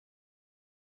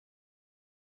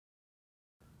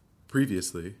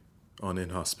Previously on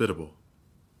Inhospitable.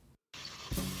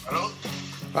 Hello?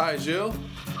 Hi, Gilles.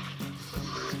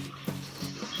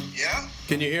 Yeah?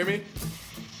 Can you hear me?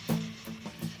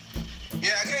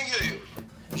 Yeah, I can hear you.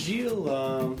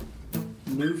 Gilles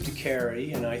moved to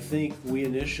Cary, and I think we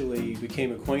initially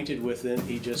became acquainted with him.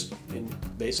 He just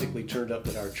basically turned up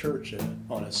at our church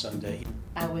on a Sunday.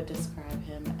 I would describe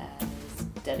him as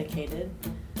dedicated,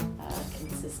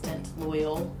 consistent,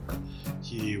 loyal.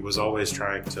 He was always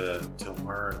trying to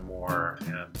learn more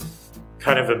and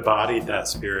kind of embodied that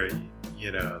spirit,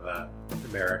 that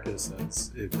America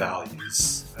says it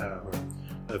values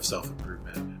of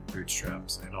self-improvement and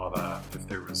bootstraps and all that. If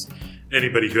there was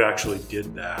anybody who actually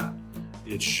did that,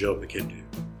 it's Gilles Bikindu.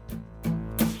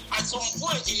 At some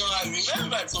point, I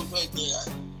remember at some point,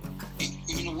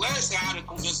 in the West, I had a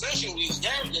conversation with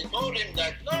them. They told him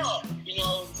that, no,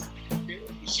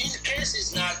 his case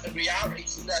is not a reality.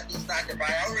 It's not a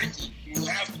priority. You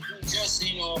have to just,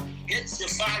 get the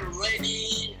file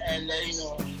ready and,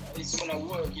 it's going to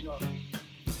work,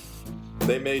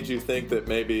 They made you think that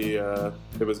maybe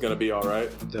it was going to be all right?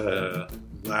 The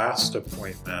last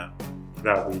appointment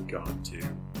that we'd gone to,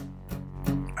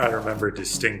 I remember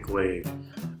distinctly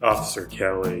Officer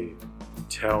Kelly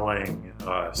telling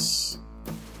us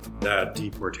that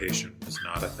deportation was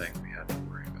not a thing we had to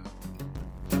worry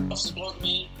about. Officer told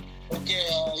me, okay,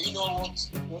 you know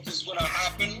what is going to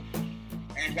happen,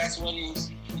 and that's when he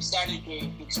started to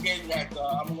explain that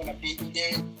I'm going to be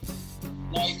there.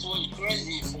 Now it was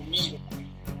crazy for me.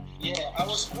 Yeah, I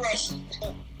was crushed.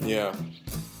 Yeah.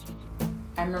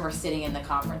 I remember sitting in the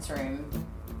conference room,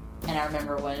 and I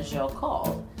remember when Gilles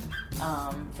called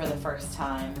for the first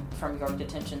time from York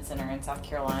Detention Center in South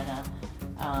Carolina,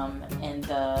 and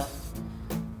the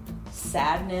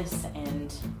sadness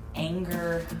and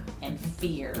anger and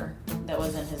fear that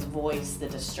was in his voice, the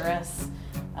distress,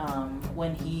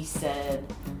 when he said,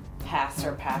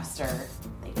 Pastor,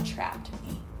 they trapped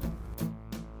me.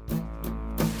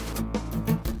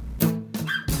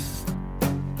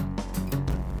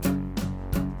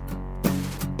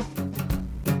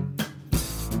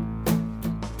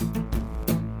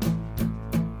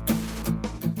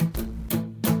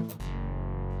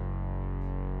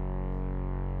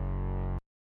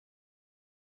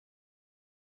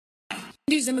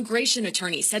 Bikindu's immigration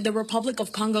attorney said the Republic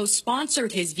of Congo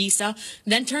sponsored his visa,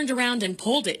 then turned around and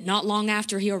pulled it not long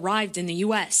after he arrived in the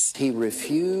U.S. He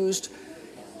refused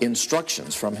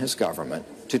instructions from his government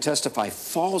to testify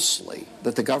falsely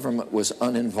that the government was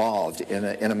uninvolved in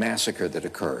a massacre that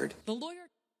occurred. The lawyer.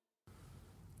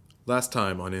 Last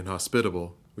time on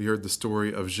Inhospitable, we heard the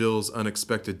story of Gilles'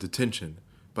 unexpected detention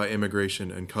by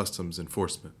Immigration and Customs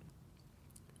Enforcement.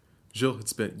 Gilles had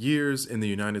spent years in the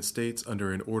United States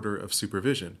under an order of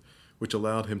supervision, which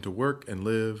allowed him to work and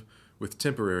live with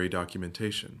temporary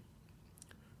documentation.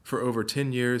 For over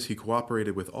 10 years, he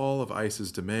cooperated with all of ICE's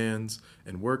demands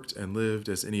and worked and lived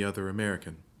as any other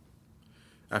American.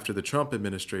 After the Trump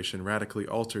administration radically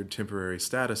altered temporary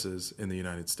statuses in the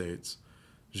United States,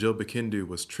 Gilles Bikindu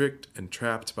was tricked and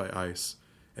trapped by ICE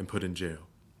and put in jail.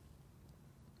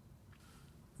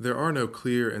 There are no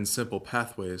clear and simple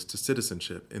pathways to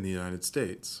citizenship in the United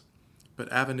States,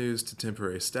 but avenues to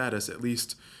temporary status at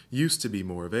least used to be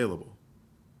more available.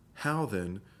 How,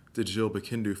 then, did Gilles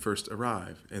Bikindu first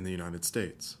arrive in the United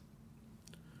States?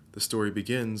 The story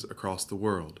begins across the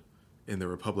world, in the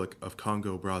Republic of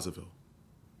Congo-Brazzaville.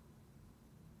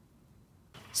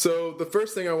 So the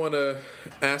first thing I want to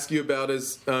ask you about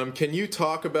is, can you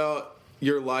talk about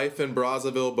your life in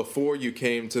Brazzaville before you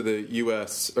came to the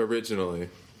U.S. originally?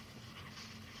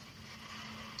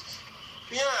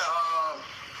 Yeah,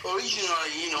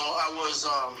 originally, I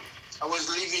was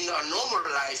living a normal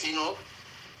life,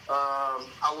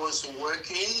 I was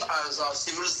working as a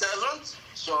civil servant,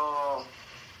 so,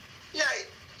 yeah,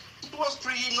 it was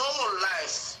pretty normal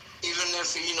life, even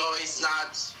if, it's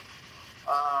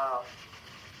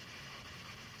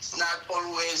not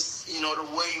always, the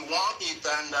way you want it,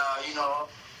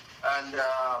 and,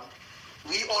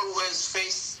 we always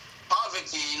face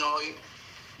poverty,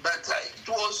 but it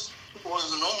was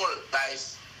a normal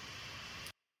life.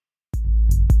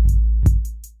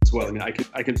 Well,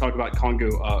 I can talk about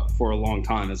Congo for a long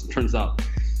time, as it turns out.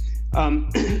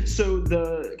 So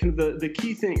the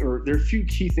key thing, or there are a few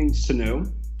key things to know.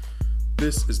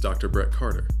 This is Dr. Brett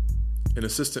Carter, an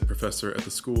assistant professor at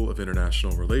the School of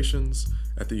International Relations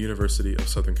at the University of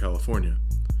Southern California,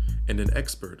 and an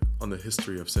expert on the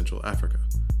history of Central Africa,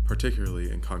 particularly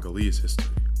in Congolese history.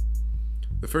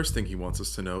 The first thing he wants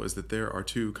us to know is that there are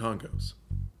two Congos.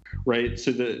 Right,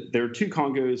 so there are two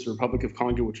Congos, the Republic of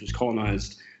Congo, which was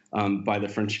colonized by the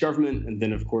French government, and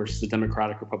then, of course, the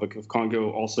Democratic Republic of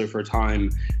Congo, also for a time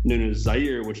known as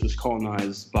Zaire, which was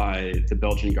colonized by the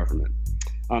Belgian government.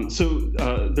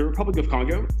 The Republic of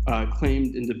Congo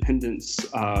claimed independence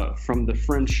from the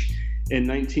French in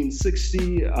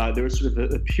 1960. There was sort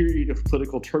of a period of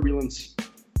political turbulence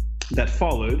that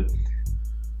followed.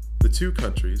 The two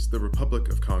countries, the Republic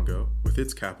of Congo, with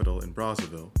its capital in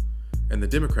Brazzaville, and the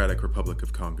Democratic Republic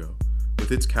of Congo,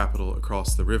 with its capital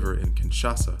across the river in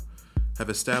Kinshasa, have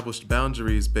established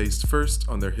boundaries based first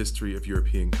on their history of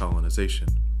European colonization.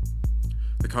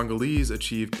 The Congolese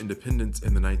achieved independence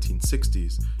in the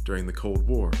 1960s during the Cold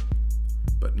War,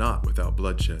 but not without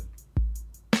bloodshed.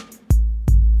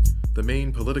 The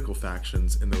main political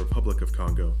factions in the Republic of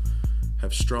Congo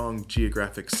have strong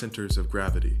geographic centers of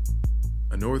gravity,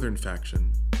 a northern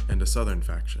faction and a southern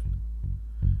faction.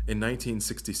 In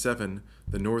 1967,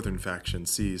 the northern faction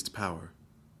seized power.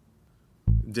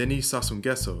 Denis Sassou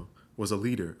Nguesso was a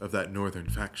leader of that northern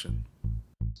faction.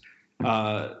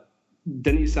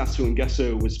 Denis Sassou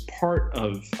Nguesso was part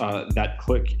of that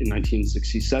clique in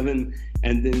 1967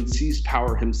 and then seized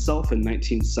power himself in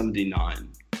 1979.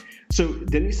 So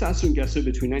Denis Sassou Nguesso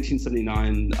between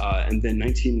 1979 and then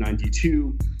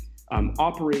 1992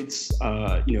 operates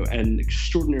an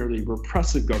extraordinarily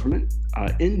repressive government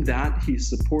in that he's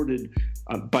supported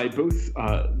by both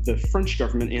the French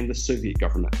government and the Soviet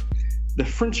government. The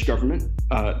French government,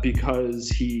 because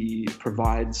he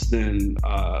provides them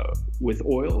with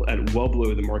oil at well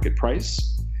below the market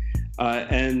price,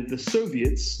 and the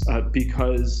Soviets,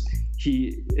 because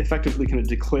he effectively kind of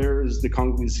declares the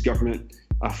Congolese government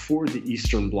for the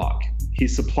Eastern Bloc.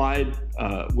 He's supplied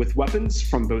with weapons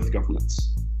from both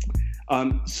governments.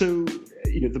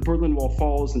 The Berlin Wall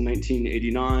falls in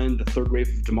 1989. The third wave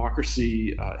of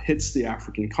democracy hits the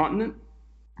African continent.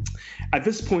 At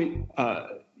this point,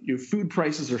 food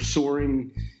prices are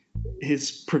soaring.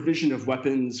 His provision of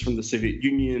weapons from the Soviet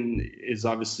Union is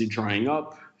obviously drying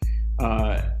up,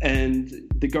 and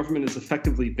the government is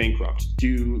effectively bankrupt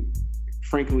due,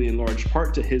 frankly, in large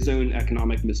part to his own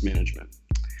economic mismanagement.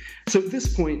 So at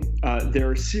this point, there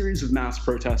are a series of mass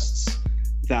protests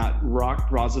that rock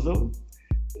Brazzaville.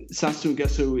 Sassou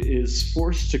Nguesso is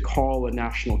forced to call a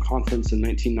national conference in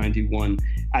 1991,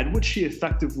 at which he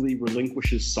effectively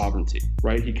relinquishes sovereignty.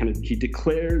 Right? He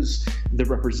declares the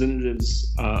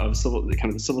representatives of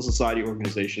the civil society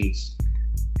organizations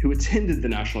who attended the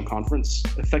national conference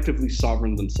effectively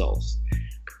sovereign themselves.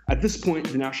 At this point,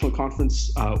 the national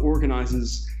conference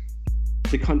organizes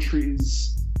the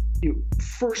country's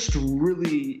first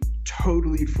really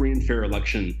totally free and fair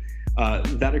election.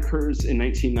 That occurs in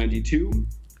 1992.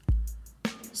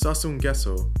 Sassou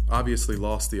Nguesso obviously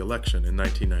lost the election in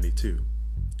 1992.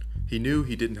 He knew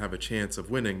he didn't have a chance of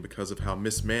winning because of how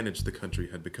mismanaged the country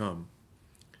had become.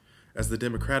 As the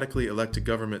democratically elected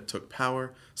government took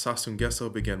power, Sassou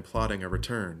Nguesso began plotting a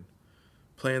return,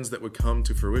 plans that would come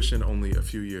to fruition only a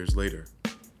few years later.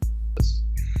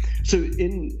 So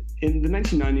in the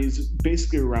 1990s,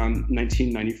 basically around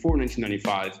 1994,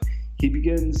 1995, he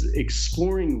begins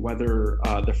exploring whether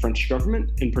the French government,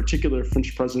 in particular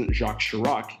French President Jacques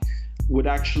Chirac, would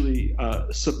actually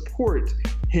support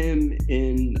him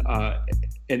in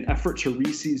an effort to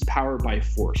re-seize power by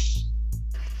force.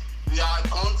 We are a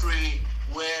country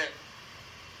where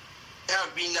we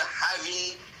have been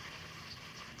having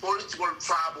political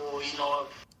trouble,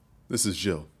 This is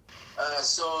Gilles.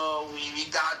 So we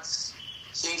got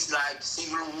things like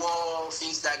civil war,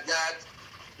 things like that.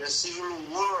 The civil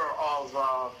war of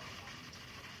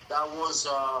that was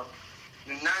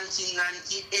in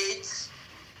 1998,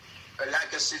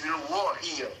 like a civil war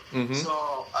here. Mm-hmm.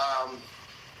 So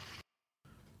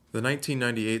the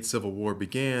 1998 Civil War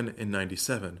began in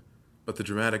 97, but the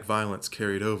dramatic violence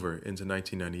carried over into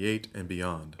 1998 and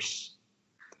beyond.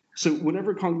 So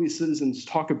whenever Congolese citizens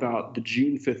talk about the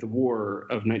June 5th War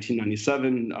of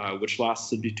 1997, which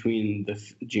lasted between the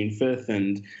June 5th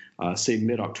and, say,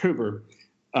 mid-October,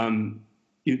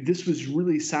 this was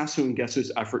really Sassou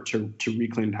Nguesso's effort to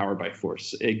reclaim power by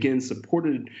force, again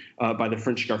supported by the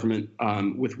French government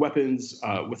with weapons,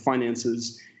 with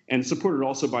finances, and supported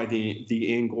also by the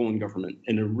Angolan government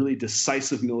in a really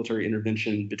decisive military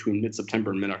intervention between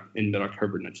mid-September and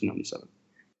mid-October 1997.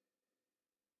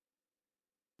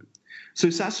 So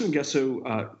Sassou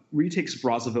Nguesso retakes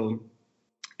Brazzaville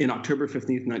in October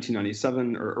 15th,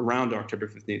 1997, or around October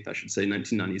 15th, I should say,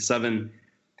 1997.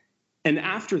 And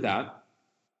after that,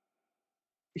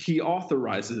 he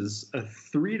authorizes a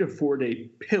 3 to 4 day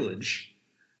pillage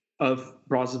of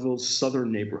Brazzaville's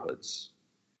southern neighborhoods.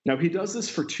 Now, he does this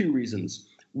for two reasons.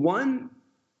 One,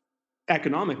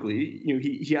 economically,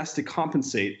 he has to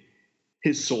compensate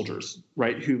his soldiers,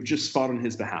 right, who've just fought on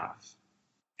his behalf.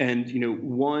 And,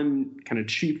 one kind of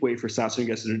cheap way for Sassou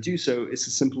Nguesso to do so is to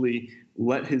simply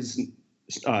let his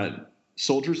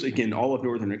soldiers, again, all of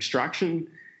northern extraction,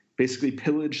 basically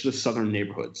pillage the southern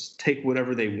neighborhoods, take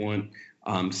whatever they want,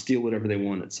 steal whatever they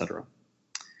want, etc.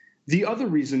 The other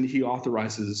reason he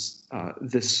authorizes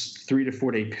this 3 to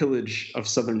 4 day pillage of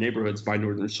southern neighborhoods by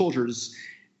northern soldiers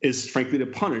is, frankly, to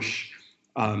punish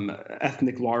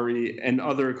ethnic Lari and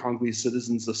other Congolese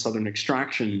citizens of southern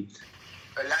extraction.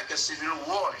 Like a civil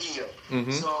war here.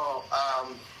 Mm-hmm. So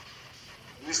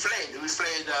we fled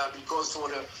because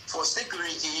for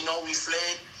security, we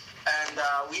fled, and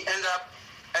we ended up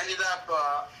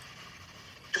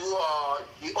to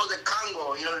the other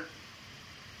Congo.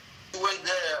 We went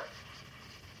there,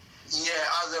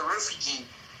 as a refugee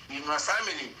with my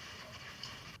family.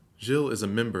 Gilles is a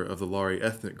member of the Lari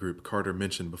ethnic group Carter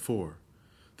mentioned before,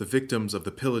 the victims of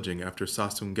the pillaging after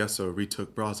Sassou Nguesso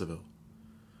retook Brazzaville.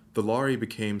 The Lari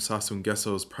became Sassou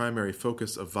Nguesso's primary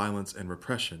focus of violence and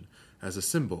repression as a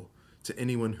symbol to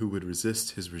anyone who would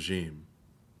resist his regime.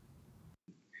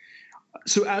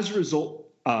 So as a result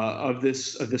of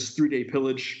this 3-day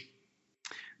pillage,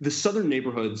 the southern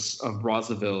neighborhoods of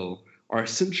Brazzaville are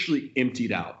essentially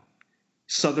emptied out.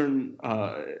 Southern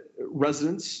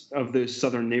residents of those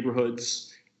southern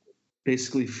neighborhoods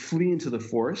basically flee into the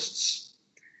forests.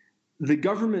 The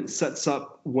government sets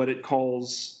up what it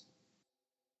calls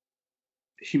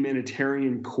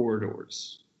humanitarian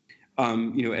corridors,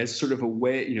 as sort of a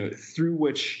way, through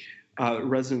which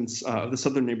residents of the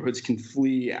southern neighborhoods can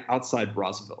flee outside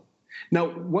Brazzaville.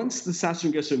 Now, once the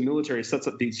Sassou Nguesso military sets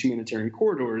up these humanitarian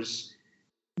corridors,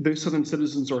 those southern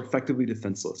citizens are effectively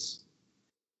defenseless.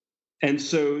 And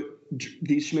so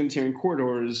these humanitarian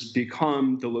corridors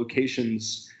become the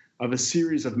locations of a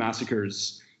series of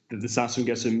massacres that the Sassou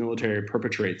Nguesso military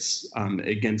perpetrates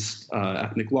against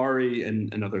ethnic Lari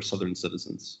and other southern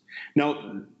citizens.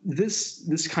 Now, these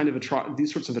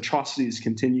sorts of atrocities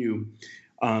continue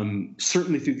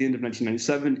certainly through the end of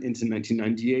 1997 into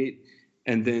 1998,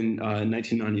 and then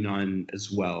 1999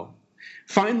 as well.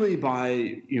 Finally,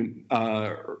 by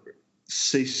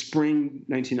say spring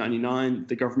 1999,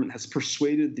 the government has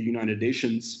persuaded the United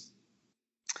Nations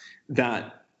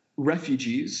that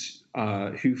refugees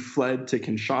who fled to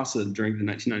Kinshasa during the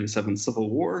 1997 civil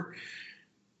war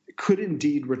could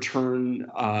indeed return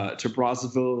to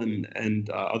Brazzaville and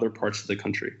other parts of the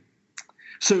country.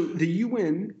 So the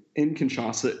UN in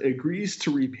Kinshasa agrees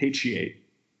to repatriate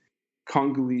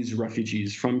Congolese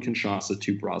refugees from Kinshasa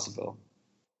to Brazzaville.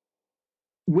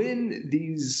 When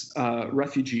these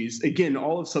refugees, again,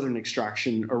 all of southern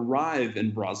extraction, arrive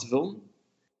in Brazzaville,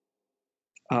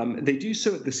 they do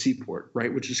so at the seaport,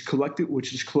 right, which is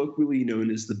colloquially known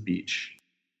as the beach.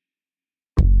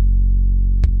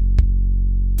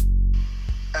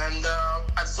 And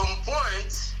at some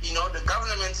point, the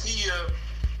government here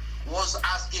was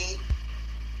asking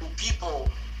to people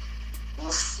who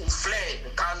fled the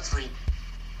country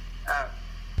back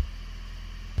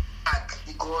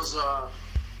because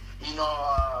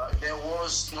there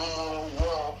was no more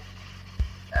war,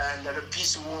 and the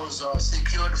peace was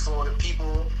secured for the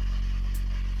people.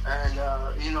 And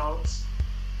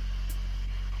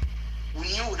we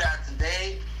knew that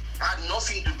they had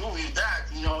nothing to do with that.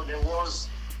 There was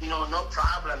no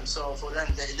problem. So for them,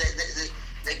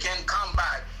 they can come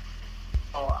back.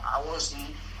 I was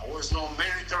no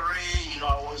military.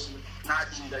 I was not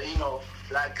in the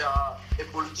like a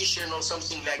politician or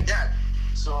something like that.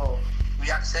 So we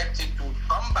accepted to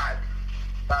come back.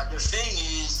 But the thing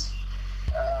is,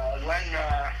 when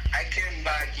I came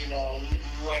back, we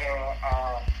were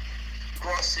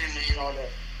crossing,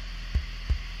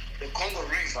 the Congo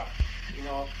River,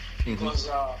 because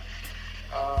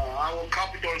our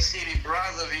capital city,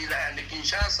 Brazzaville, and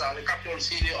Kinshasa, the capital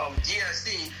city of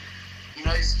DRC,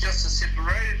 it's just a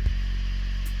separated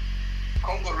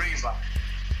Congo River.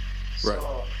 Right.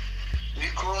 So we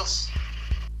crossed.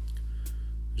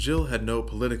 Gilles had no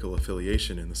political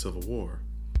affiliation in the Civil War.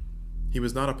 He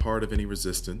was not a part of any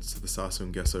resistance to the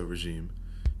Sassou Nguesso regime.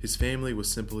 His family was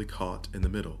simply caught in the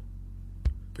middle.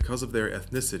 Because of their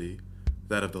ethnicity,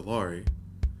 that of the Lari,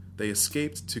 they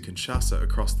escaped to Kinshasa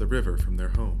across the river from their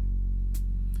home.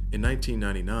 In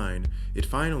 1999, it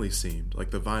finally seemed like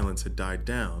the violence had died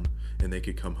down and they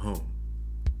could come home.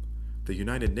 The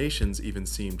United Nations even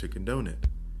seemed to condone it.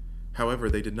 However,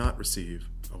 they did not receive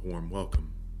a warm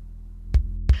welcome.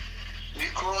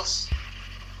 Because,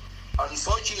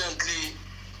 unfortunately,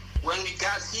 when we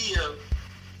got here,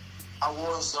 I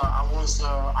was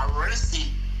arrested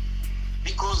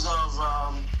because of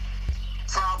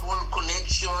tribal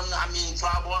connection.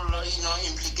 Tribal,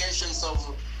 implications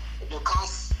of the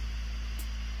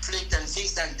conflict and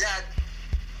things like that,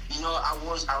 I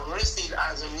was arrested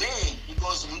as a man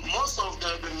because most of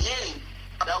the men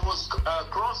that was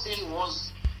crossing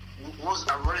was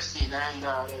arrested, and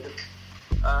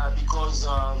because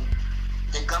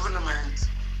the government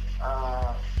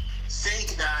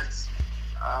think that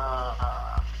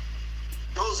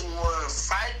those who were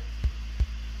fighting,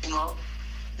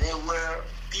 they were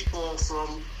people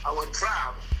from our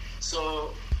tribe,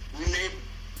 so we may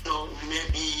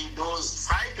be those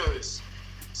fighters.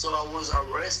 So I was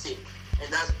arrested,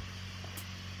 and that's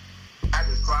at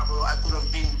the trouble. I could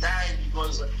have been died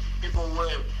because people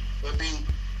were being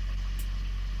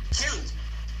killed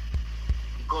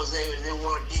because they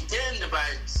were detained by,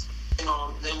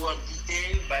 they were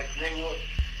detained, but they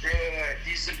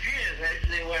disappeared.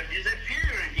 They were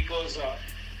disappearing because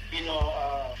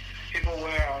people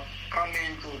were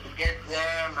coming to get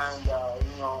them and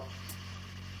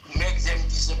make them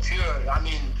disappear.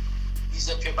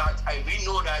 Disappear, but we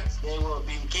know that they were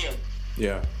being killed.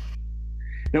 Yeah.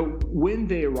 Now, when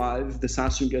they arrive, the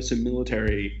Sassou Nguesso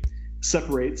military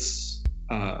separates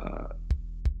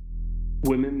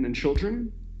women and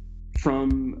children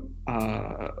from,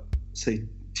 say,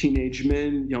 teenage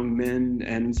men, young men,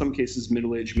 and in some cases,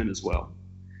 middle-aged men as well.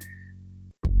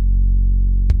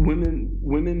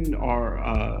 Women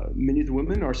are, many of the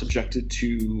women are subjected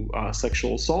to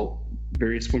sexual assault,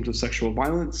 various forms of sexual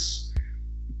violence.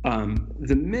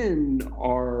 The men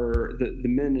are the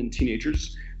men and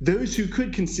teenagers, those who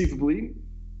could conceivably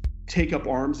take up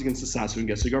arms against the Sassou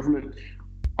Nguesso government,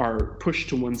 are pushed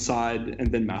to one side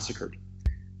and then massacred.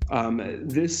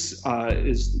 This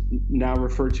is now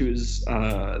referred to as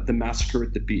the massacre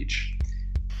at the beach.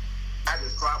 At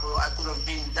the trouble, I could have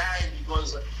been died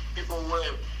because people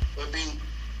were being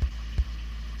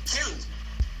killed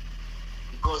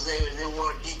because they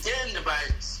were detained by.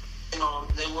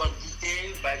 They were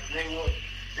detained, but they were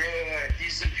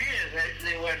disappeared.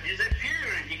 They were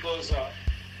disappearing because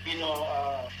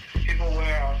people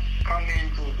were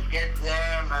coming to get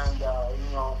them and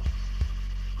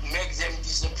make them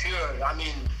disappear.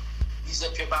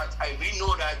 Disappear, but we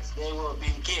know that they were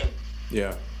being killed.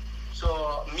 Yeah.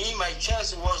 So my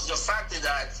chance was the fact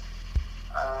that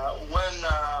when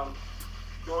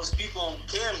those people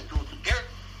came to get.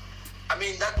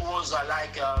 That was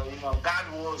God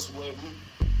was with me.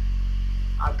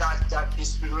 I got that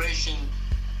inspiration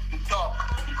to talk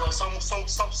because someone,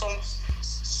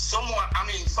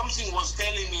 something was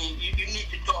telling me you need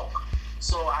to talk.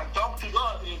 So I talked to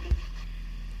God.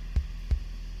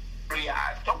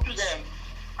 I talked to them.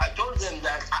 I told them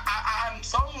that I'm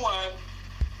someone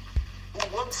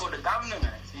who worked for the government.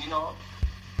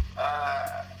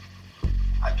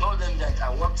 I told them that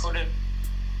I work for them.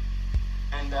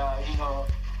 And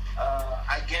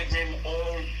I gave them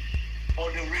all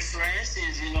the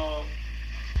references,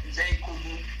 they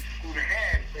could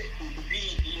have, they could be,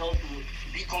 to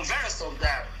be convinced of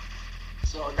that.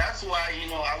 So that's why,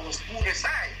 I was put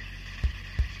aside.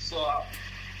 So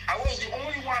I was the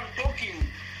only one talking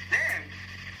then.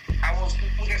 I was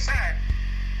put aside.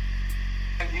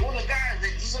 And the other guys,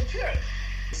 they disappeared.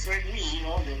 They threatened me,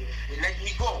 they let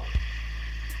me go.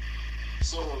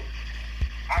 So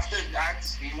after that,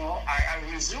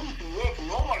 I resumed to work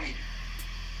normally.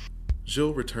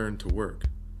 Gilles returned to work,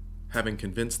 having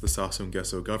convinced the Sassou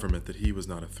Nguesso government that he was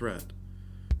not a threat,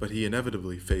 but he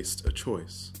inevitably faced a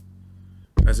choice.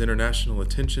 As international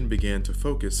attention began to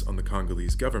focus on the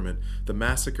Congolese government, the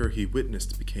massacre he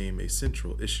witnessed became a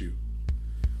central issue.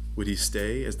 Would he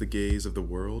stay as the gaze of the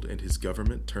world and his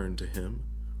government turned to him,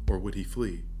 or would he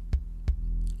flee?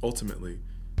 Ultimately,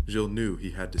 Gilles knew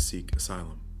he had to seek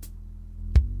asylum.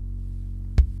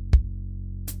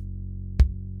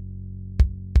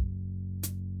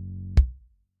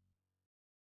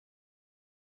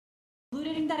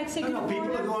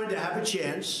 People are going to have a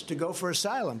chance to go for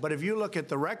asylum. But if you look at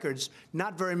the records,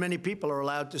 not very many people are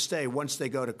allowed to stay once they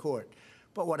go to court.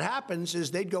 But what happens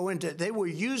is they were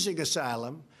using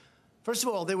asylum. First of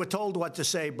all, they were told what to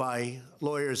say by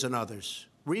lawyers and others.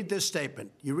 Read this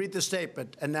statement. You read the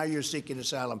statement, and now you're seeking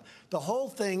asylum. The whole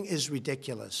thing is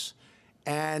ridiculous,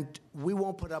 and we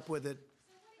won't put up with it.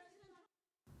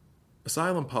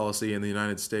 Asylum policy in the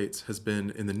United States has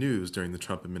been in the news during the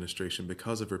Trump administration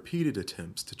because of repeated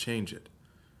attempts to change it.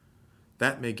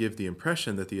 That may give the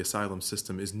impression that the asylum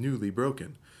system is newly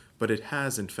broken, but it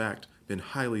has, in fact, been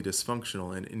highly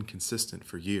dysfunctional and inconsistent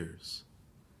for years.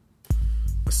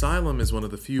 Asylum is one of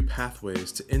the few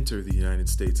pathways to enter the United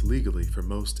States legally for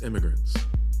most immigrants.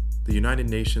 The United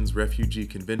Nations Refugee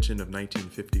Convention of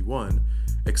 1951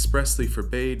 expressly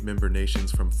forbade member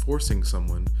nations from forcing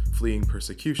someone fleeing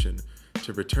persecution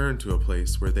to return to a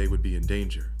place where they would be in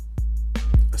danger.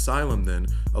 Asylum, then,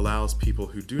 allows people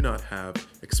who do not have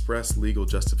express legal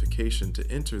justification to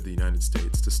enter the United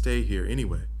States to stay here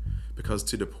anyway, because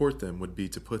to deport them would be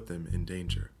to put them in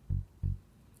danger.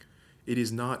 It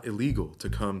is not illegal to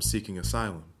come seeking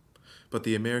asylum, but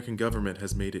the American government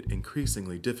has made it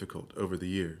increasingly difficult over the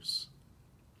years.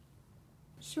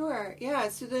 Sure, yeah.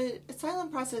 So the asylum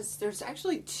process, there's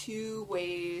actually two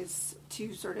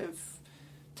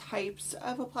types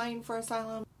of applying for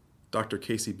asylum. Dr.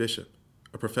 Casey Bishop,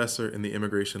 a professor in the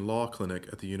Immigration Law Clinic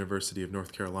at the University of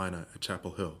North Carolina at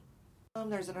Chapel Hill.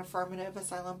 There's an affirmative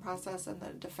asylum process and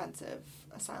the defensive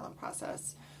asylum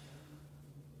process.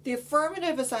 The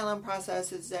affirmative asylum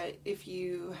process is that if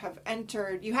you have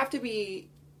entered, you have to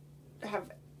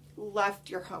have left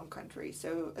your home country.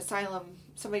 So asylum,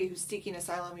 somebody who's seeking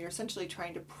asylum, you're essentially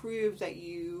trying to prove that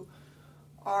you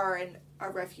are a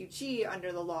refugee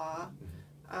under the law,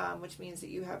 which means that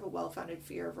you have a well-founded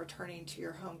fear of returning to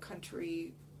your home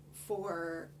country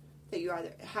that you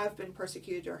either have been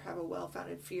persecuted or have a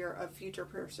well-founded fear of future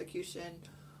persecution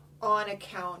on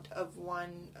account of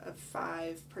one of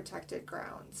 5 protected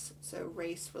grounds. So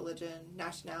race, religion,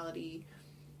 nationality,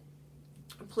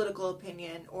 political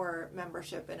opinion, or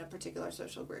membership in a particular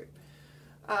social group.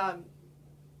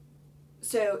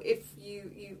 So if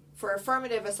you for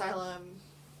affirmative asylum,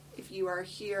 if you are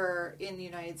here in the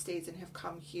United States and have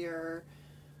come here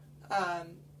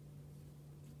and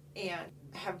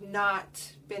have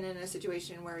not been in a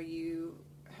situation where you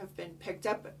have been picked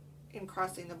up in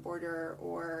crossing the border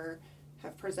or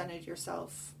have presented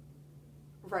yourself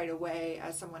right away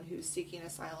as someone who's seeking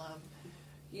asylum,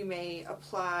 you may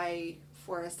apply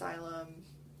for asylum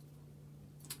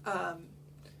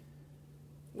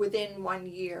within 1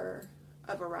 year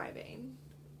of arriving.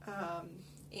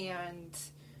 And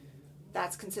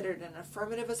that's considered an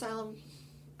affirmative asylum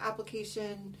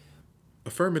application.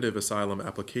 Affirmative asylum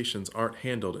applications aren't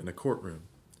handled in a courtroom.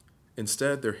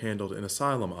 Instead, they're handled in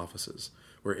asylum offices,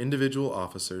 where individual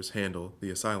officers handle the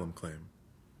asylum claim.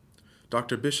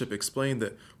 Dr. Bishop explained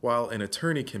that while an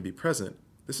attorney can be present,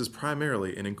 this is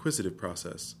primarily an inquisitive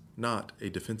process, not a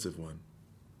defensive one.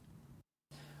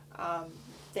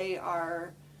 They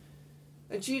are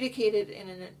adjudicated in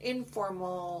an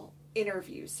informal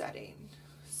interview setting,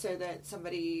 so that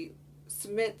somebody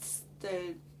submits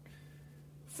the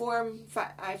Form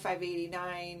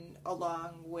I-589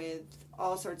 along with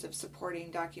all sorts of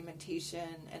supporting documentation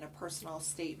and a personal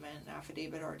statement,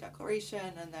 affidavit or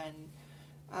declaration, and then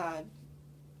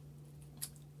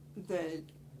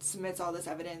submits all this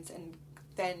evidence and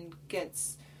then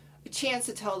gets a chance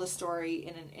to tell the story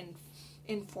in an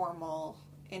informal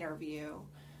interview.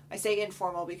 I say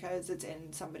informal because it's in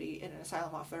an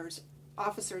asylum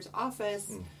officer's office.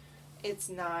 It's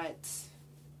not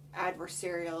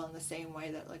adversarial in the same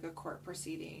way that like a court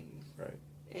proceeding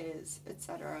is,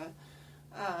 etc.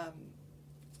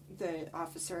 The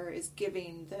officer is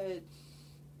giving the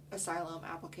asylum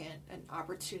applicant an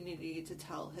opportunity to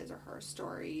tell his or her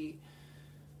story.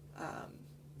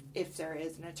 If there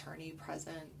is an attorney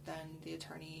present, then the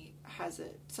attorney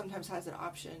sometimes has an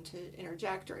option to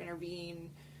interject or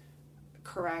intervene,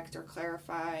 correct or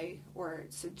clarify, or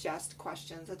suggest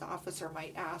questions that the officer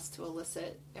might ask to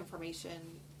elicit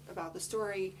information about the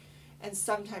story, and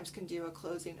sometimes can do a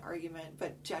closing argument,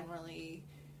 but generally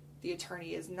the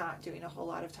attorney is not doing a whole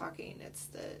lot of talking. It's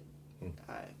the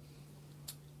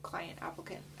client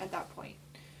applicant at that point.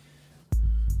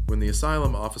 When the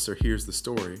asylum officer hears the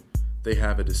story, they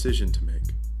have a decision to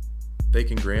make. They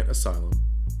can grant asylum,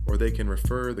 or they can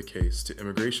refer the case to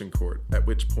immigration court, at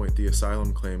which point the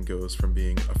asylum claim goes from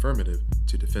being affirmative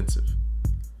to defensive.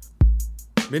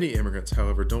 Many immigrants,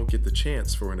 however, don't get the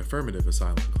chance for an affirmative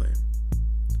asylum claim.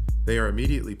 They are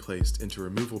immediately placed into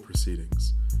removal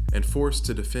proceedings and forced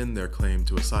to defend their claim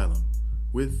to asylum,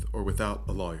 with or without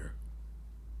a lawyer.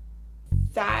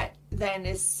 That then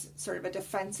is sort of a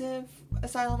defensive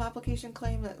asylum application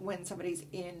claim when somebody's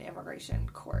in immigration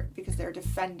court, because they're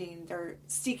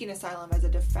seeking asylum as a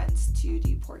defense to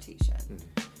deportation.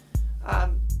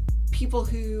 People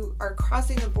who are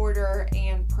crossing the border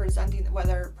and presenting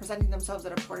themselves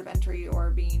at a port of entry or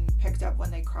being picked up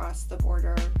when they cross the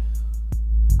border,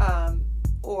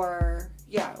 or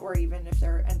even if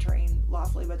they're entering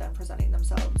lawfully but then presenting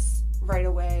themselves right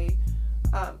away,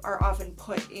 are often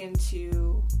put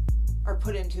into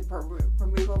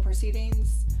removal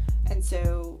proceedings, and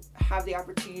so have the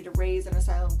opportunity to raise an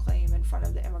asylum claim in front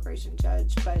of the immigration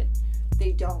judge, but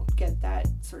they don't get that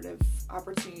sort of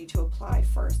opportunity to apply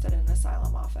first at an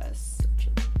asylum office.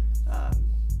 Gotcha.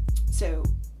 So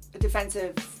a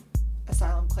defensive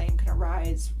asylum claim can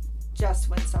arise just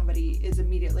when somebody is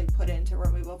immediately put into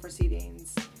removal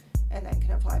proceedings and then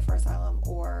can apply for asylum,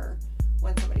 or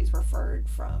when somebody's referred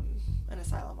from an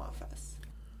asylum office.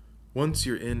 Once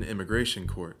you're in immigration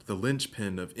court, the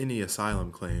linchpin of any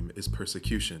asylum claim is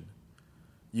persecution.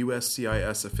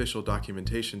 USCIS official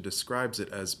documentation describes it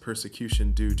as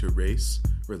persecution due to race,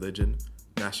 religion,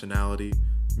 nationality,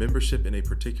 membership in a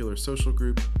particular social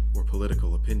group, or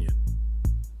political opinion.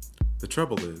 The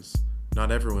trouble is,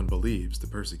 not everyone believes the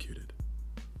persecuted.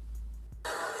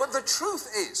 But the truth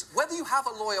is, whether you have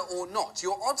a lawyer or not,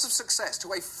 your odds of success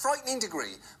to a frightening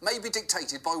degree may be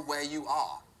dictated by where you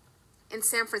are. In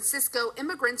San Francisco,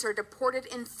 immigrants are deported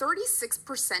in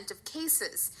 36% of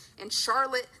cases. In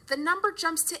Charlotte, the number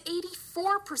jumps to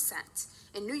 84%.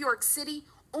 In New York City,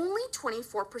 only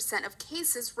 24% of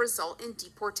cases result in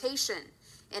deportation.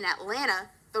 In Atlanta,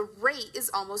 the rate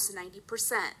is almost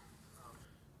 90%.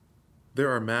 There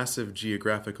are massive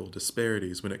geographical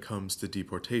disparities when it comes to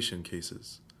deportation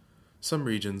cases. Some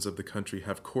regions of the country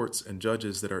have courts and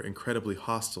judges that are incredibly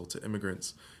hostile to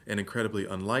immigrants and incredibly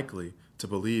unlikely to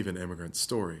believe an immigrant's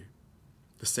story.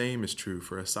 The same is true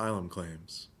for asylum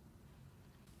claims.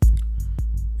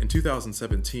 In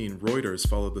 2017, Reuters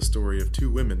followed the story of two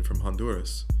women from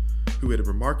Honduras who had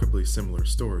remarkably similar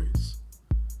stories.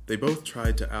 They both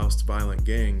tried to oust violent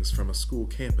gangs from a school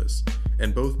campus,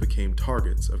 and both became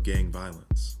targets of gang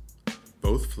violence.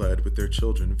 Both fled with their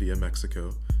children via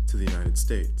Mexico to the United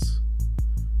States.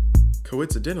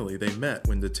 Coincidentally, they met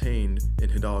when detained in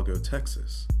Hidalgo,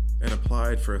 Texas, and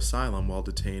applied for asylum while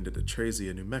detained at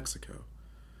Atrezia, New Mexico.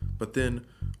 But then,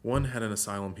 one had an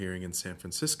asylum hearing in San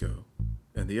Francisco,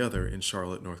 and the other in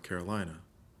Charlotte, North Carolina.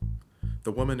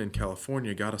 The woman in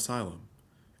California got asylum,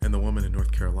 and the woman in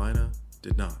North Carolina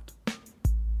did not.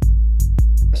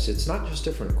 It's not just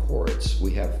different courts.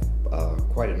 We have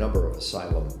quite a number of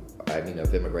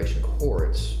of immigration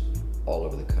courts all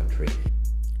over the country.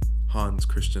 Hans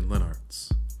Christian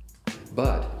Lennartz.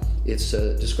 But it's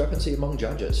a discrepancy among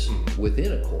judges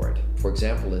within a court. For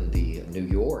example, in the New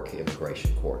York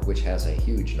Immigration Court, which has a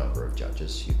huge number of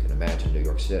judges, you can imagine New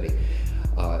York City,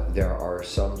 there are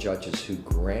some judges who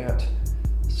grant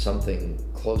something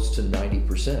close to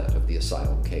 90% of the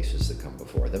asylum cases that come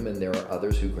before them, and there are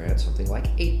others who grant something like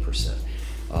 8%.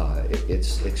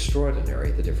 It's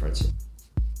extraordinary, the difference.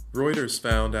 Reuters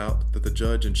found out that the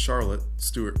judge in Charlotte,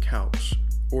 Stuart Couch,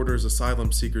 orders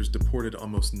asylum seekers deported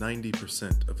almost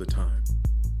 90% of the time.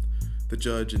 The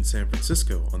judge in San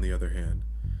Francisco, on the other hand,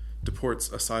 deports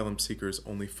asylum seekers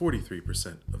only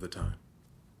 43% of the time.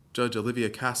 Judge Olivia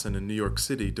Casson in New York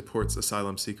City deports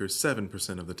asylum seekers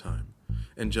 7% of the time,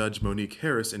 and Judge Monique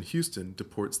Harris in Houston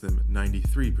deports them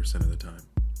 93% of the time.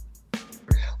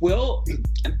 Well,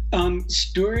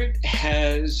 Stuart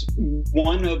has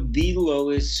one of the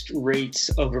lowest rates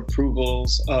of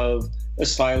approvals of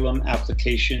asylum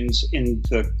applications in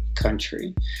the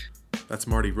country. That's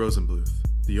Marty Rosenbluth,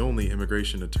 the only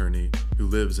immigration attorney who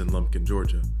lives in Lumpkin,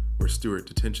 Georgia, where Stuart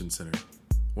Detention Center,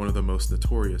 one of the most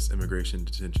notorious immigration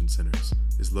detention centers,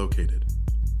 is located.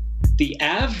 The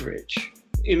average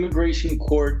immigration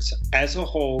courts as a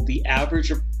whole, the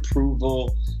average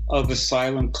approval of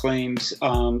asylum claims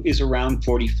is around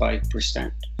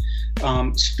 45%.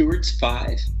 Stuart's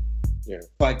 5%.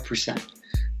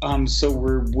 So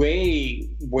we're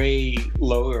way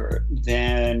lower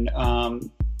than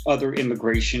other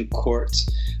immigration courts.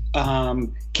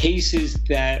 Cases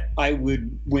that I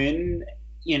would win,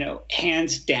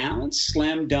 hands down,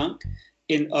 slam dunk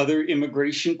in other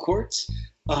immigration courts,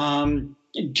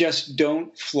 just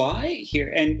don't fly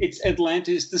here. And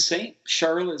Atlanta is the same.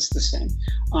 Charlotte's the same.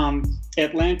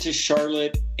 Atlanta,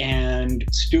 Charlotte, and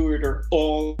Stuart are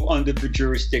all under the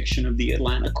jurisdiction of the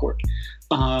Atlanta court.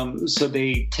 So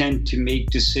they tend to make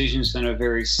decisions on a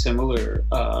very similar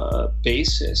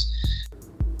basis.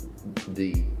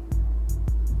 The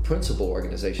principal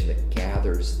organization that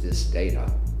gathers this data,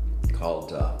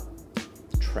 called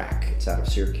TRAC, it's out of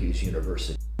Syracuse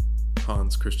University.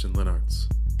 Hans Christian Lennartz.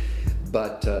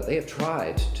 But they have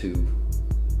tried to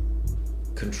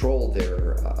control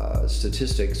their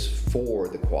statistics for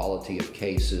the quality of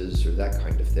cases or that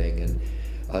kind of thing.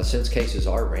 And since cases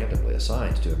are randomly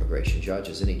assigned to immigration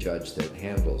judges, any judge that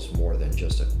handles more than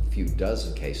just a few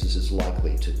dozen cases is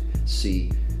likely to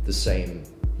see the same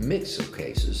mix of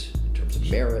cases in terms of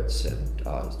merits and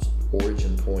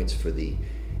origin points for the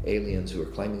aliens who are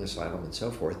claiming asylum and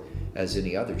so forth as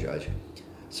any other judge.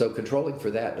 So controlling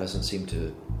for that doesn't seem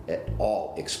to at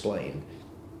all explain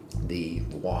the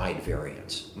wide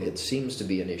variance. It seems to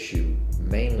be an issue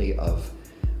mainly of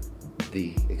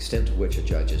the extent to which a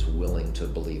judge is willing to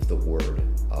believe the word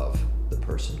of the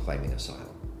person claiming asylum.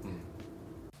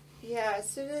 Yeah, Yeah,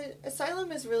 so the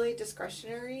asylum is really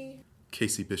discretionary.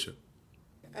 Casey Bishop.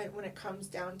 When it comes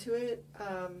down to it,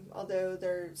 although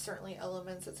there are certainly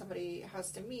elements that somebody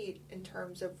has to meet in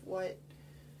terms of what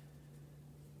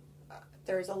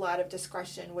there's a lot of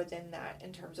discretion within that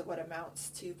in terms of what amounts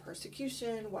to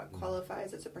persecution, what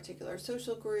qualifies as a particular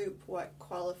social group,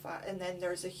 and then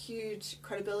there's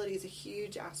credibility is a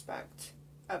huge aspect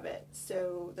of it.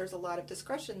 So there's a lot of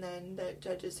discretion then that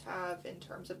judges have in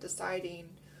terms of deciding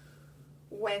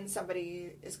when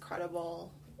somebody is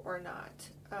credible or not.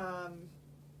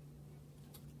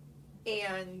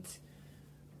 And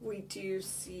we do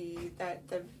see that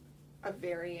a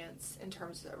variance in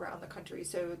terms of around the country.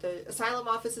 So the asylum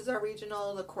offices are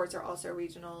regional, the courts are also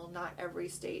regional. Not every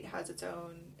state has its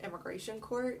own immigration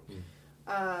court.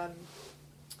 And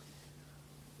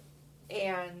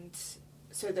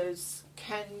so those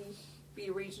can be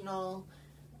regional,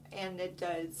 and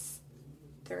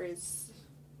there is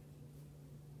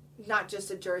not just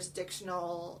a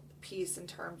jurisdictional piece in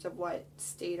terms of what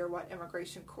state or what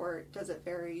immigration court does it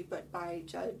vary, but by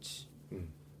judge,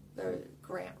 the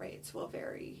grant rates will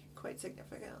vary quite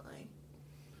significantly.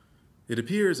 It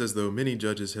appears as though many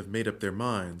judges have made up their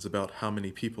minds about how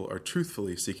many people are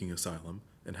truthfully seeking asylum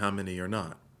and how many are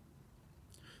not.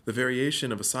 The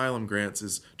variation of asylum grants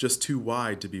is just too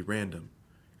wide to be random,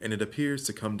 and it appears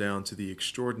to come down to the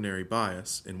extraordinary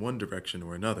bias in one direction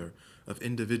or another of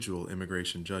individual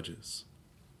immigration judges.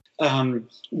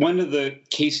 One of the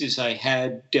cases I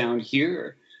had down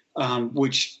here,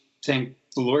 which, thank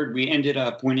the Lord, we ended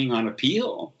up winning on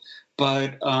appeal,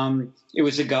 but it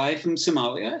was a guy from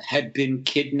Somalia, had been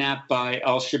kidnapped by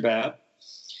al-Shabaab.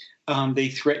 They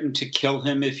threatened to kill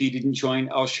him if he didn't join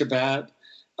al-Shabaab.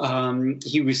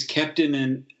 He was kept in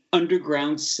an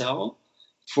underground cell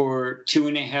for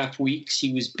 2.5 weeks.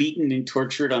 He was beaten and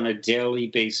tortured on a daily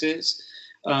basis.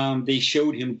 They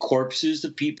showed him corpses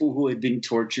of people who had been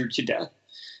tortured to death.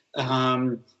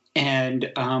 And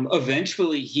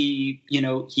eventually he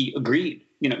agreed.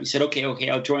 He said, okay,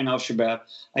 I'll join al-Shabaab.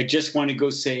 I just want to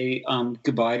go say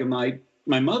goodbye to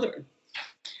my mother.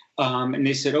 And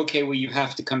they said, okay, well, you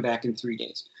have to come back in 3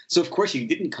 days. So, of course, he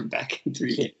didn't come back in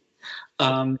 3 days.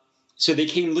 So they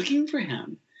came looking for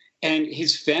him. And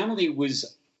his family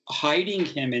was hiding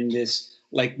him in this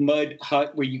mud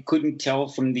hut where you couldn't tell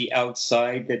from the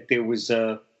outside that there was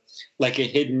a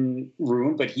hidden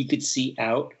room, but he could see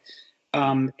out.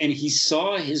 And he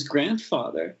saw his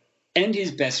grandfather and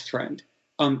his best friend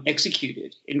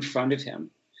executed in front of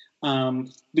him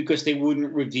because they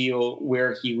wouldn't reveal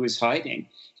where he was hiding.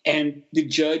 And the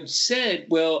judge said,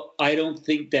 well, I don't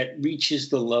think that reaches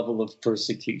the level of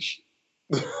persecution.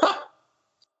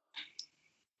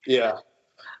 Yeah.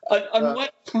 On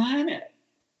what planet?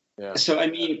 Yeah. So, I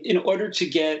mean, in order to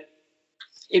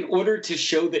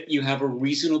show that you have a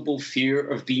reasonable fear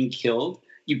of being killed,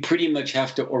 you pretty much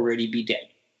have to already be dead.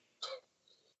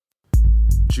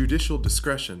 Judicial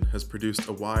discretion has produced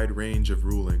a wide range of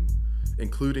ruling,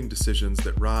 including decisions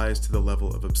that rise to the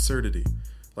level of absurdity,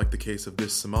 like the case of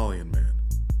this Somalian man.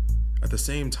 At the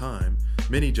same time,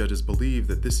 many judges believe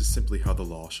that this is simply how the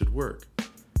law should work.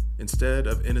 Instead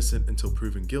of innocent until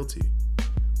proven guilty,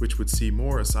 which would see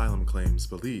more asylum claims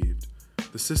believed,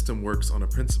 the system works on a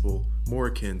principle more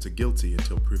akin to guilty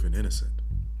until proven innocent.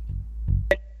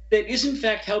 That is, in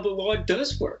fact, how the law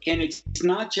does work. And it's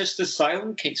not just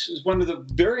asylum cases. One of the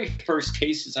very first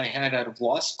cases I had out of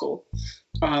law school,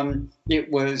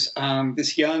 it was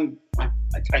this young,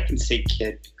 I can say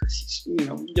kid because he's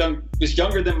young, was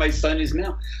younger than my son is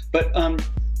now, but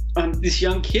this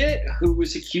young kid who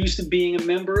was accused of being a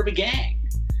member of a gang.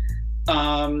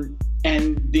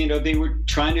 And they were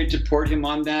trying to deport him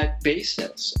on that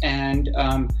basis. And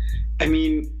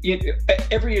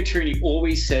every attorney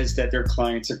always says that their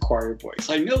clients are choir boys.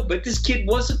 I know, but this kid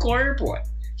was a choir boy.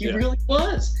 He really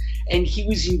was. And he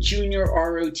was in junior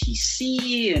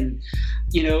ROTC and,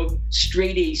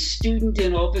 straight A student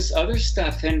and all this other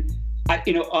stuff. And,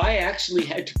 I actually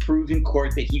had to prove in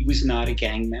court that he was not a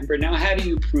gang member. Now, how do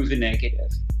you prove a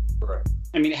negative? Right.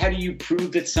 I mean, how do you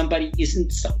prove that somebody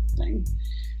isn't something?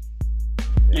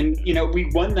 And,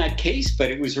 we won that case, but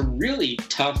it was a really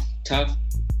tough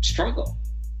struggle.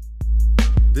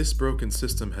 This broken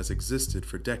system has existed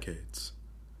for decades.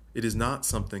 It is not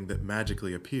something that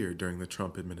magically appeared during the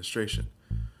Trump administration.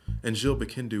 And Gilles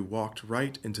Bikindu walked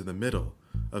right into the middle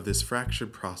of this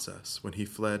fractured process when he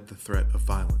fled the threat of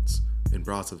violence in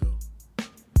Brazzaville.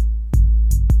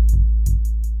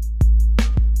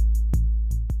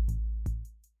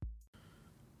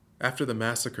 After the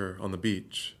massacre on the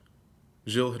beach,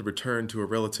 Gilles had returned to a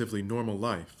relatively normal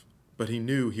life, but he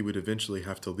knew he would eventually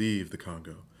have to leave the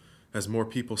Congo, as more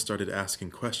people started asking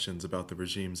questions about the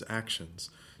regime's actions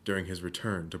during his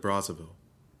return to Brazzaville.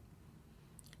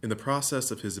 In the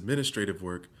process of his administrative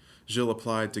work, Gilles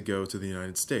applied to go to the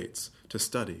United States to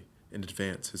study and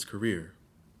advance his career.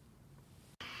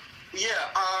 Yeah,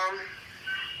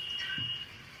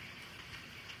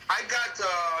 I got,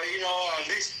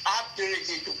 this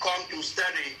opportunity to come to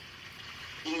study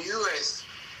in the U.S.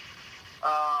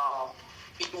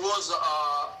 It was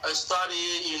a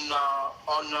study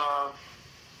on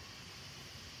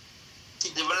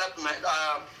development,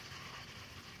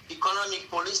 economic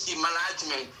policy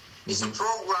management. It's a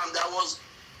program that was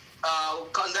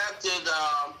conducted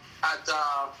at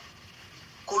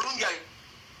Columbia.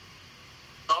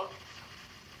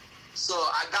 So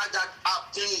I got that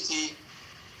opportunity,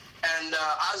 and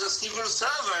as a civil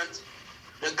servant,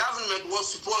 the government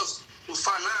was supposed to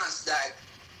finance that.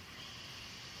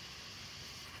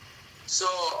 So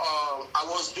I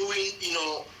was doing,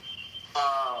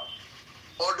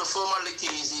 all the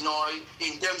formalities,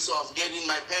 in terms of getting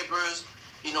my papers,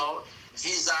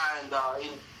 visa, and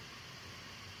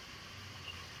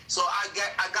so I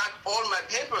got all my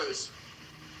papers.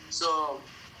 So,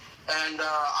 and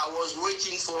I was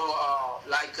waiting for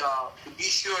to be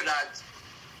sure that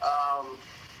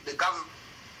the government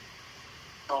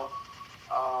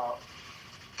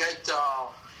get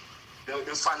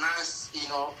the finance,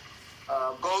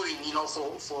 going,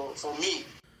 for me.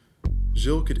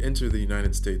 Gilles could enter the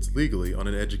United States legally on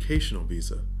an educational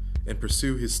visa and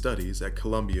pursue his studies at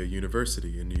Columbia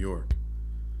University in New York.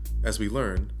 As we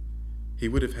learn, he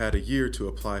would have had a year to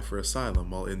apply for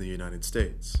asylum while in the United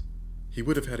States. He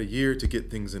would have had a year to get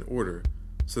things in order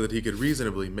so that he could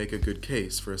reasonably make a good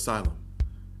case for asylum,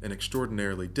 an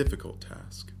extraordinarily difficult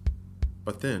task.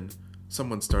 But then,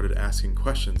 someone started asking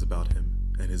questions about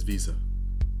him and his visa.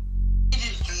 I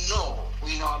needed to know,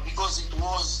 because it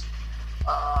was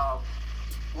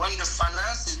when the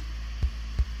finances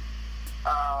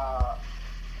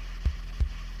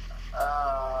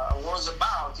was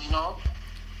about,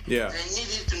 Yeah. They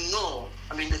needed to know,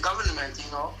 the government,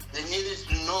 they needed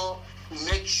to know, to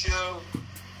make sure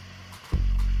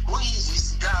who is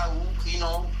this guy who,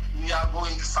 we are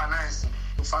going to finance.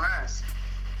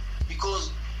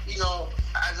 Because,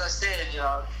 as I said,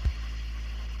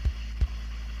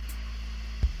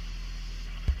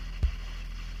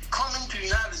 coming to the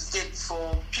United States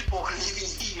for people living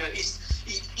here is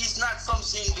not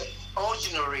something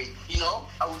ordinary,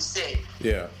 I would say.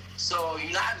 Yeah. So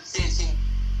United States,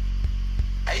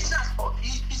 it's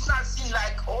not seen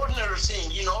like ordinary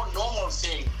thing, normal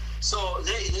thing. So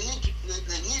they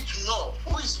need to know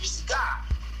who is this guy,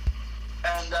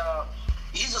 and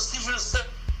he's a civil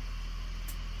servant,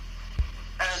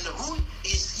 and who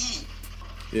is he?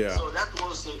 Yeah. So that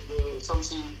was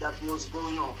something that was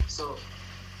going on. So,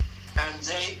 and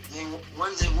they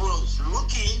when they was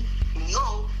looking to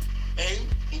know, and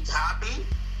it happened.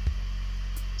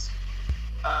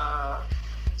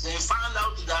 They found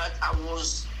out that I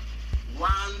was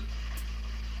one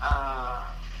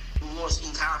who was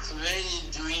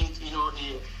incarcerated during,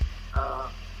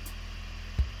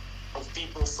 of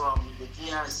people from the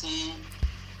DRC,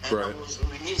 and Right. I was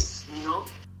released,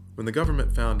 When the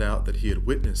government found out that he had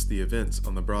witnessed the events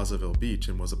on the Brazzaville beach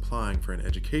and was applying for an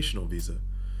educational visa,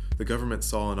 the government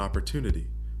saw an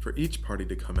opportunity for each party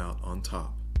to come out on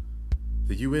top.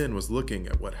 The UN was looking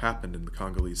at what happened in the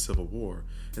Congolese Civil War,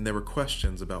 and there were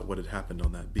questions about what had happened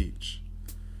on that beach.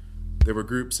 There were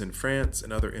groups in France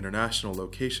and other international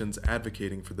locations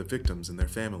advocating for the victims and their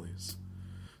families.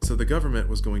 So the government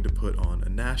was going to put on a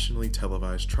nationally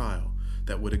televised trial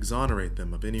that would exonerate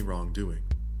them of any wrongdoing.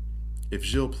 If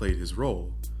Gilles played his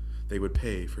role, they would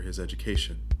pay for his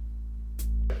education.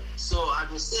 So at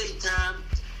the same time,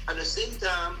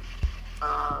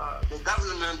 the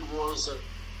government was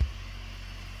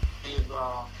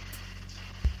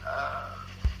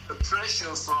a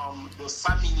pressure from the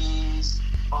families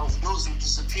of those who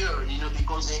disappeared,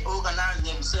 because they organized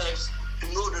themselves to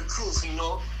know the truth,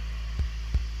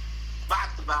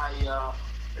 backed by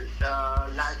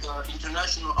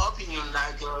international opinion,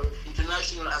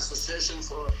 International Association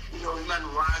for Human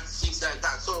Rights, things like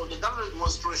that. So the government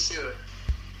was pressured,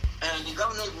 and the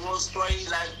government was trying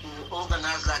to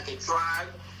organize a trial,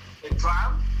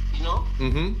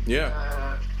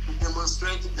 Yeah. to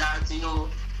demonstrate that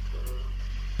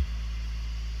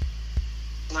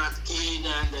not killed,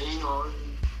 and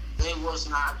they was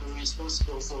not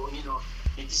responsible for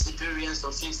the disappearance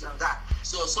of things like that.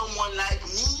 So someone like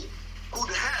me could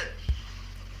help.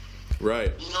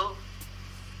 Right.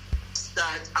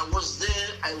 That I was there,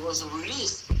 I was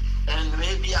released, and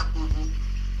maybe I could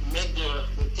make the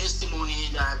testimony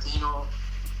that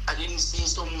I didn't see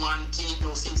someone killed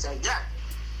or things like that.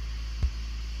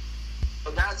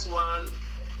 But that's when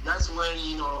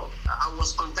I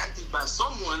was contacted by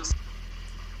someone,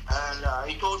 and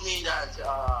he told me that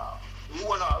we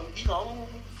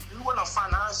wanna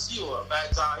finance you,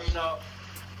 but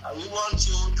we want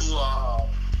you to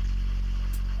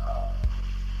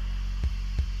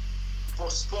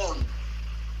postpone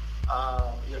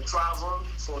your travel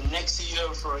for next year,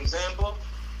 for example,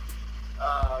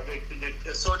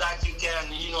 so that you can,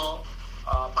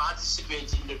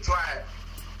 participate in the trial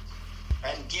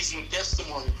and give your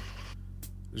testimony.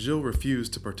 Gilles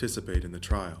refused to participate in the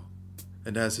trial,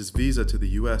 and as his visa to the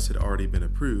U.S. had already been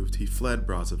approved, he fled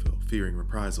Brazzaville, fearing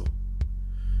reprisal.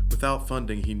 Without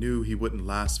funding, he knew he wouldn't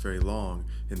last very long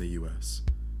in the U.S.,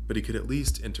 but he could at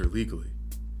least enter legally.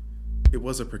 It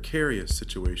was a precarious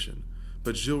situation,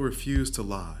 but Gilles refused to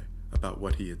lie about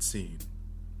what he had seen.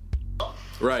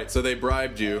 Right, so they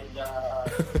bribed you.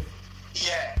 And,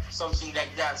 yeah, something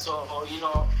like that. So,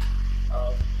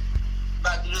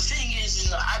 but the thing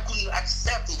is, I couldn't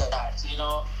accept that,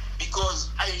 because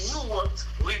I knew what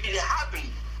really happened.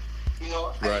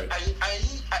 Right.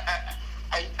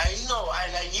 I know,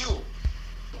 and I knew.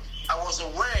 I was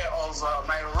aware of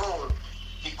my role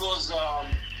because,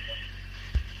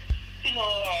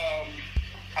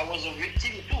 I was a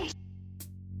victim too.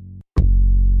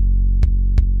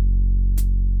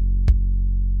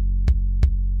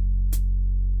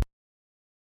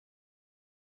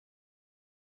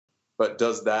 But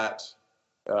does that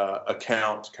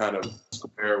account kind of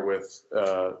compare with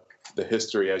the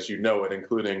history as you know it,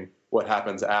 including what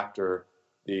happens after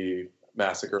the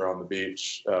massacre on the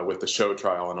beach with the show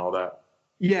trial and all that?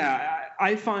 Yeah,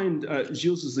 I find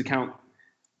Gilles' account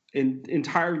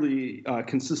entirely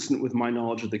consistent with my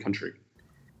knowledge of the country.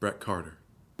 Brett Carter.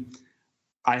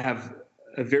 I have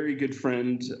a very good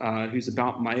friend who's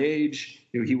about my age.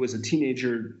 He was a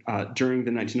teenager during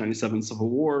the 1997 Civil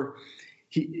War.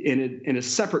 In a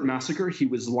separate massacre, he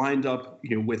was lined up,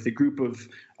 with a group of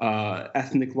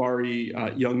ethnic Lari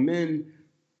young men.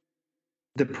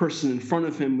 The person in front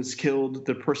of him was killed.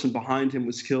 The person behind him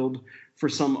was killed. For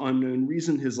some unknown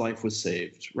reason, his life was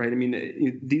saved. Right? I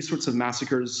mean, these sorts of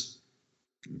massacres.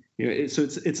 So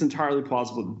it's entirely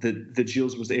plausible that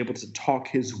Gilles was able to talk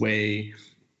his way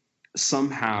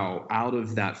somehow out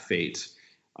of that fate.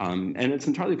 And it's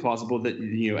entirely plausible that,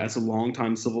 as a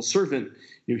longtime civil servant,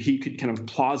 he could kind of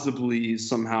plausibly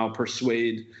somehow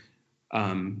persuade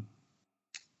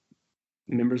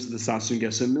members of the Sassou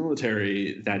Nguesso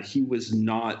military that he was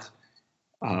not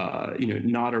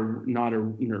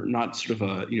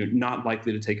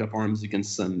likely to take up arms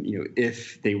against them,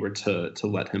 if they were to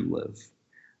let him live.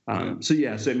 So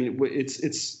I mean,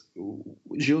 it's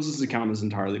Gilles' account is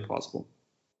entirely plausible.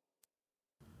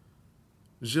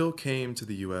 Gilles came to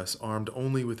the U.S. armed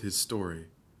only with his story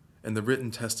and the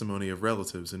written testimony of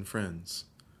relatives and friends.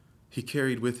 He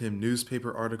carried with him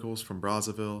newspaper articles from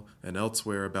Brazzaville and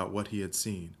elsewhere about what he had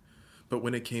seen, but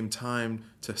when it came time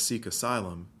to seek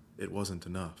asylum, it wasn't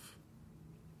enough.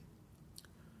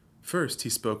 First, he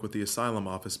spoke with the asylum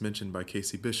office mentioned by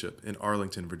Casey Bishop in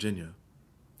Arlington, Virginia.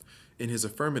 In his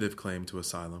affirmative claim to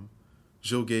asylum,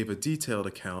 Gilles gave a detailed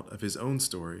account of his own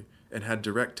story and had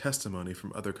direct testimony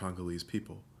from other Congolese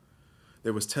people.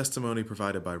 There was testimony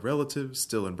provided by relatives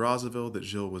still in Brazzaville that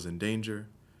Gilles was in danger.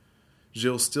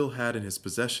 Gilles still had in his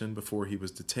possession, before he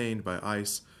was detained by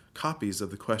ICE, copies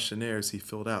of the questionnaires he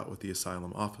filled out with the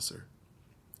asylum officer.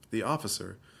 The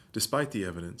officer, despite the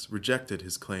evidence, rejected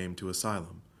his claim to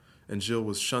asylum, and Gilles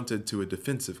was shunted to a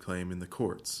defensive claim in the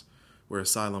courts, where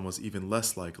asylum was even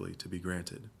less likely to be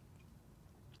granted.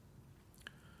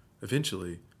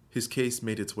 Eventually, his case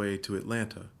made its way to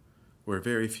Atlanta, where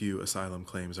very few asylum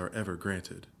claims are ever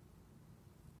granted.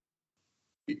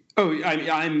 Oh,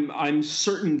 I'm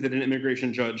certain that an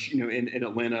immigration judge, in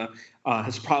Atlanta,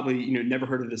 has probably, never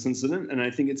heard of this incident, and I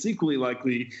think it's equally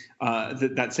likely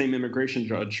that same immigration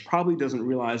judge probably doesn't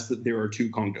realize that there are two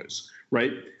Congos,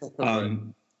 right? Right.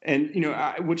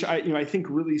 Which I think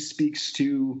really speaks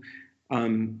to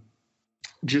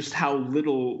just how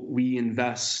little we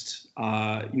invest,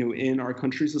 in our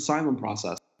country's asylum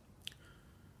process.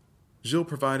 Gilles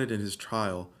provided in his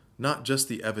trial not just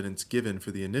the evidence given for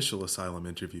the initial asylum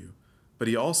interview, but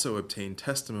he also obtained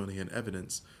testimony and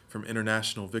evidence from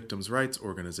international victims' rights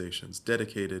organizations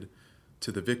dedicated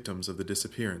to the victims of the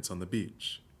disappearance on the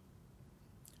beach.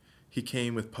 He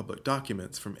came with public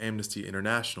documents from Amnesty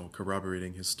International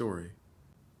corroborating his story.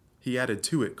 He added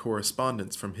to it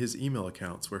correspondence from his email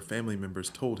accounts where family members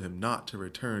told him not to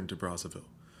return to Brazzaville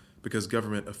because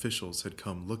government officials had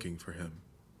come looking for him,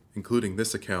 including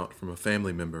this account from a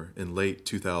family member in late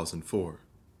 2004.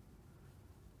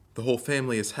 The whole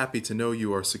family is happy to know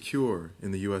you are secure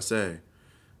in the USA.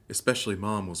 Especially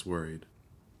Mom was worried.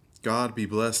 God be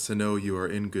blessed to know you are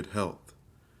in good health.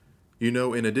 You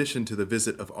know, in addition to the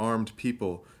visit of armed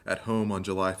people at home on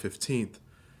July 15th,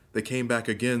 they came back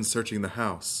again searching the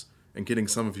house and getting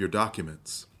some of your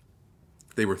documents.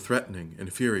 They were threatening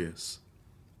and furious.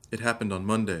 It happened on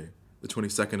Monday, the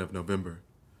 22nd of November.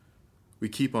 We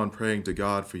keep on praying to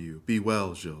God for you. Be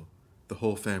well, Gilles. The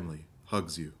whole family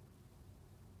hugs you.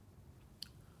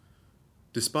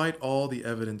 Despite all the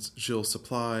evidence Gilles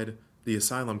supplied, the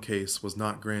asylum case was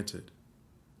not granted.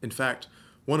 In fact,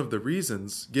 one of the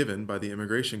reasons given by the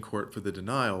immigration court for the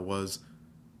denial was,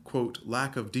 quote,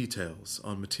 lack of details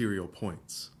on material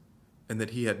points, and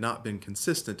that he had not been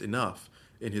consistent enough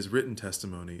in his written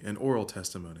testimony and oral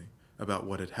testimony about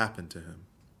what had happened to him.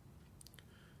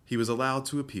 He was allowed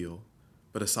to appeal,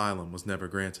 but asylum was never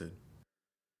granted.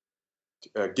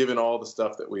 Given all the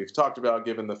stuff that we've talked about,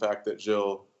 given the fact that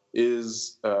Gilles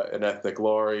is an ethnic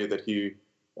Lori, that he,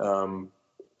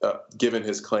 given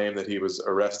his claim that he was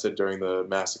arrested during the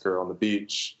massacre on the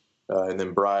beach and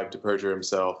then bribed to perjure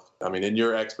himself, I mean, in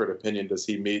your expert opinion, does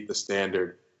he meet the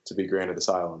standard to be granted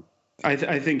asylum? I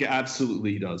think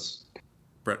absolutely he does.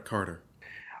 Brett Carter.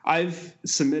 I've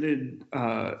submitted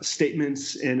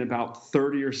statements in about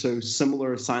 30 or so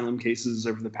similar asylum cases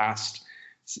over the past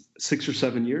 6 or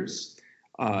 7 years.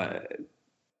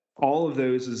 All of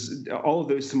those,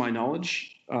 to my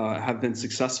knowledge, have been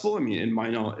successful. I mean, in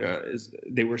my knowledge,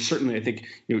 they were certainly, I think,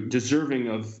 deserving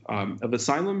of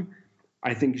asylum.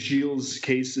 I think Gilles'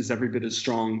 case is every bit as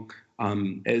strong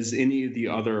as any of the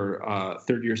other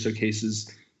 30 or so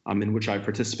cases in which I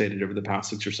participated over the past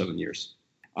 6 or 7 years.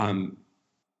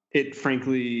 It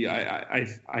frankly,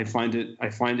 I find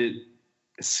it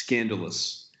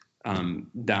scandalous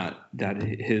that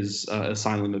his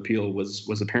asylum appeal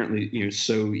was apparently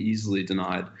so easily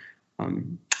denied. I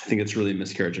think it's really a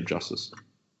miscarriage of justice.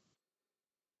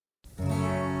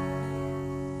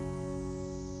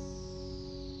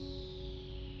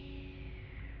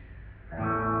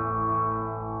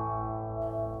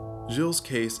 Gilles'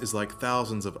 case is like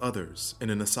thousands of others in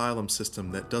an asylum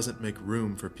system that doesn't make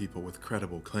room for people with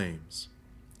credible claims.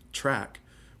 TRAC,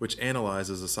 which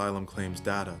analyzes asylum claims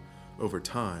data over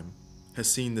time, has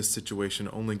seen this situation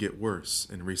only get worse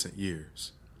in recent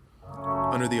years.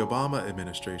 Under the Obama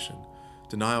administration,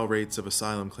 denial rates of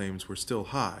asylum claims were still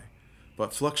high,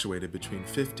 but fluctuated between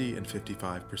 50 and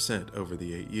 55% over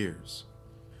the 8 years.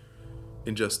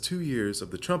 In just 2 years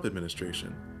of the Trump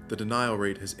administration, the denial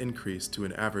rate has increased to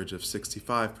an average of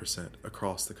 65%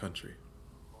 across the country.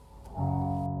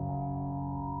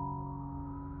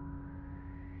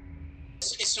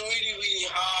 It's really, really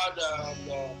hard.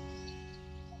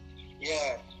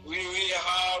 Really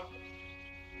hard.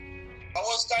 I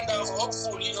was kind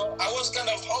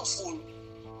of hopeful.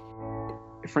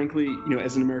 Frankly,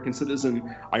 as an American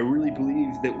citizen, I really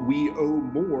believe that we owe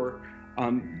more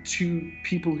to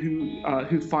people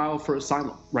who file for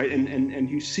asylum, right, and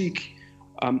who seek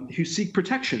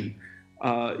protection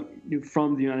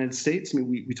from the United States. I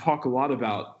mean, we talk a lot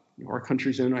about our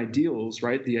country's own ideals,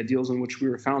 right, the ideals on which we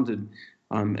were founded,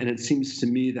 and it seems to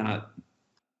me that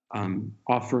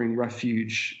offering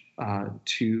refuge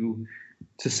to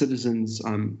citizens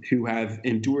who have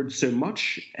endured so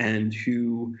much and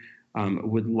who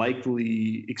would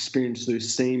likely experience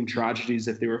those same tragedies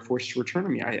if they were forced to return. I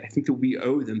mean, I think that we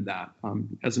owe them that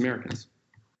as Americans.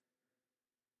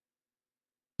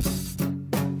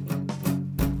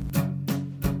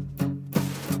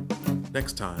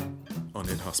 Next time on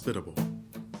Inhospitable.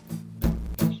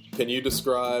 Can you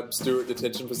describe Stewart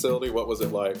Detention Facility? What was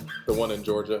it like, the one in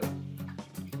Georgia?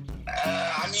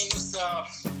 I mean, it's I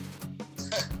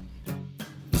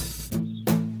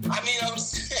would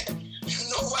say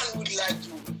no one would like to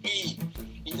be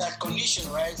in that condition,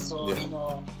 right? So,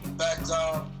 yeah. But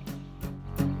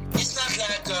it's not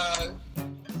like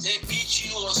they beat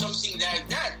you or something like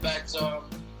that, but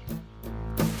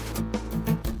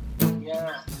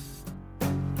yeah.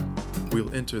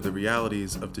 We'll enter the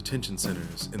realities of detention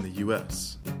centers in the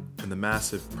U.S. and the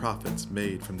massive profits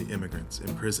made from the immigrants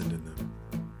imprisoned in them.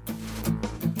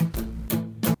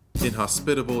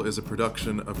 Inhospitable is a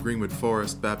production of Greenwood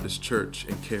Forest Baptist Church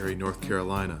in Cary, North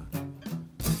Carolina.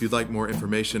 If you'd like more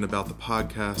information about the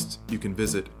podcast, you can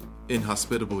visit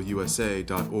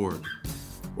inhospitableusa.org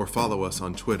or follow us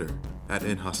on Twitter at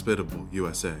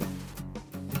inhospitableusa.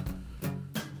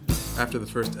 After the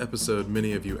first episode,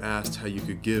 many of you asked how you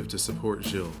could give to support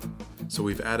Gilles, so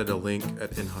we've added a link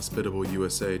at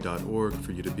inhospitableusa.org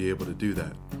for you to be able to do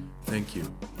that. Thank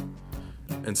you.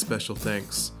 And special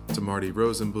thanks to Marty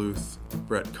Rosenbluth,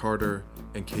 Brett Carter,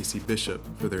 and Casey Bishop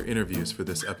for their interviews for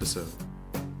this episode.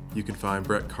 You can find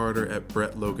Brett Carter at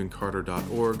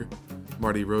brettlogancarter.org,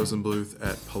 Marty Rosenbluth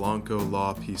at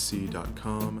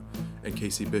polancolawpc.com, and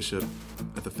Casey Bishop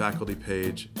at the faculty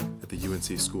page at the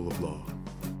UNC School of Law.